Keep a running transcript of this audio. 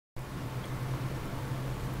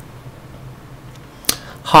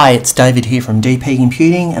Hi, it's David here from DP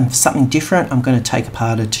Computing, and for something different I'm going to take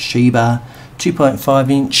apart a Toshiba 2.5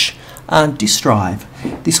 inch disk drive.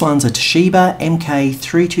 This one's a Toshiba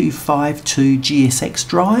MK3252 GSX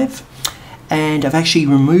drive, and I've actually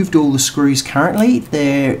removed all the screws currently.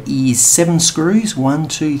 There is 7 screws, 1,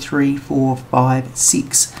 2, 3, 4, 5,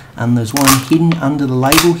 6, and there's one hidden under the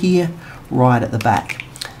label here right at the back.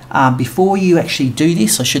 Before you actually do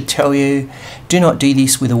this, I should tell you, do not do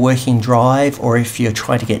this with a working drive or if you're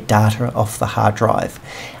trying to get data off the hard drive.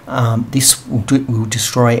 This will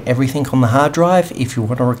destroy everything on the hard drive. If you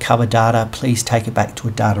want to recover data, please take it back to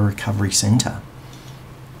a data recovery center.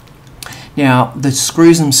 Now, the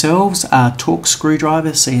screws themselves are Torx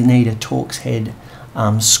screwdrivers, so you need a Torx head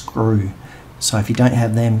screw. So if you don't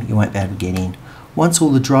have them, you won't be able to get in. Once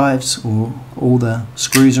all the drives or all the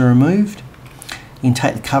screws are removed, you can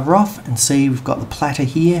take the cover off and see we've got the platter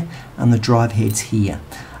here and the drive heads here.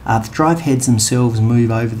 The drive heads themselves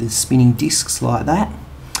move over the spinning discs like that,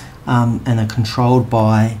 and are controlled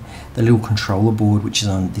by the little controller board which is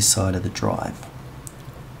on this side of the drive.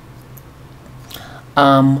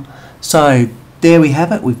 So there we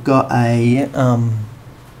have it. We've got a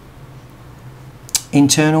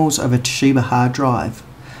internals of a Toshiba hard drive.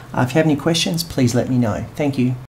 If you have any questions, please let me know. Thank you.